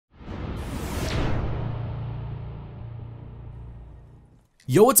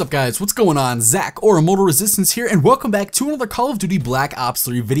Yo, what's up guys? What's going on? Zach or Immortal Resistance here, and welcome back to another Call of Duty Black Ops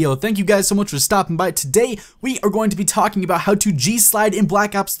 3 video. Thank you guys so much for stopping by. Today, we are going to be talking about how to G-Slide in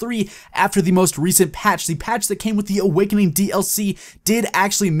Black Ops 3 after the most recent patch. The patch that came with the Awakening DLC did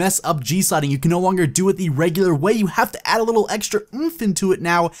actually mess up G-Sliding. You can no longer do it the regular way. You have to add a little extra oomph into it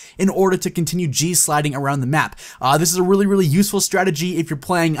now in order to continue G-Sliding around the map. This is a really useful strategy if you're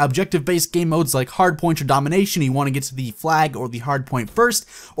playing objective-based game modes like Hardpoint or Domination. You want to get to the flag or the hardpoint first,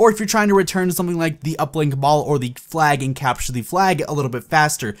 or if you're trying to return to something like the uplink ball or the flag and capture the flag a little bit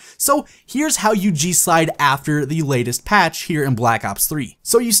faster. So here's how you G-Slide after the latest patch here in Black Ops 3.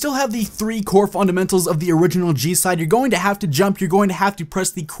 So you still have the three core fundamentals of the original G-Slide. You're going to have to jump, you're going to have to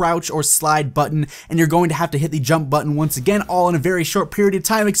press the crouch or slide button, and you're going to have to hit the jump button once again, all in a very short period of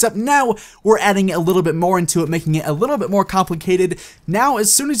time, except now we're adding a little bit more into it, making it a little bit more complicated. Now,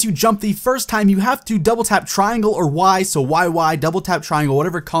 as soon as you jump the first time, you have to double tap triangle or Y, so YY, double tap triangle,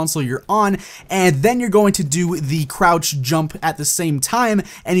 whatever console you're on, and then you're going to do the crouch jump at the same time,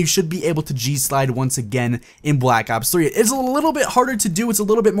 and you should be able to G-Slide once again in Black Ops 3. It's a little bit harder to do, it's a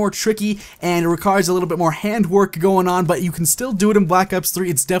little bit more tricky, and it requires a little bit more handwork going on, but you can still do it in Black Ops 3.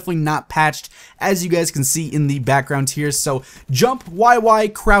 It's definitely not patched, as you guys can see in the background here. So jump,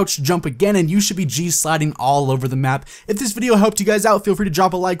 YY, crouch, jump again, and you should be G-Sliding all over the map. If this video helped you guys out, feel free to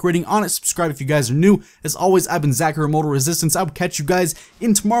drop a like rating on it, subscribe if you guys are new. As always, I've been Zach or Immortal Resistance. I will catch you guys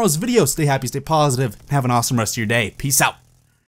in tomorrow's video. Stay happy, stay positive, and have an awesome rest of your day. Peace out.